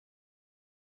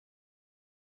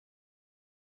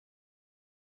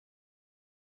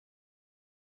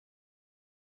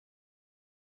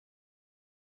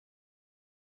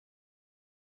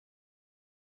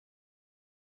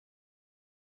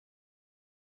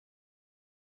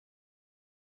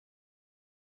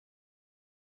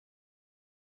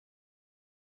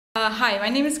Hi, my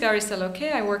name is Gary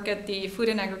Saloke. I work at the Food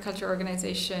and Agriculture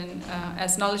Organization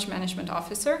as Knowledge Management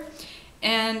Officer.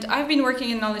 And I've been working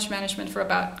in knowledge management for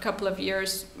about a couple of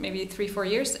years, maybe 3-4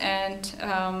 years.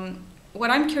 And what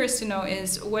I'm curious to know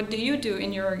is, what do you do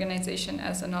in your organization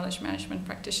as a knowledge management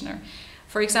practitioner?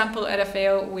 For example, at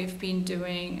FAO, we've been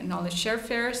doing knowledge share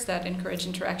fairs that encourage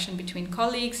interaction between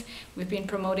colleagues. We've been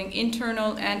promoting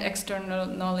internal and external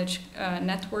knowledge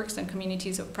networks and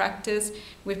communities of practice.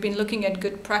 We've been looking at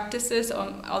good practices,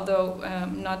 although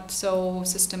not so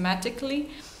systematically.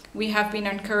 We have been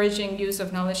encouraging use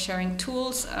of knowledge sharing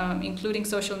tools, including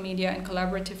social media and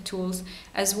collaborative tools,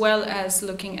 as well as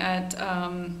looking at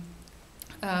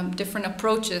different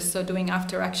approaches, so doing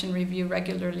after-action review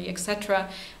regularly, etc.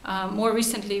 More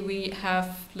recently, we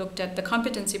have looked at the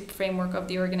competency framework of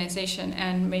the organization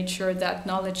and made sure that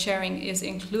knowledge sharing is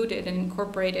included and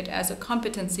incorporated as a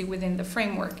competency within the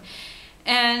framework.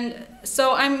 And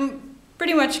so I'm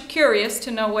pretty much curious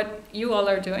to know what you all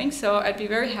are doing, so I'd be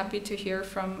very happy to hear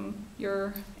from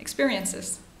your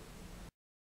experiences.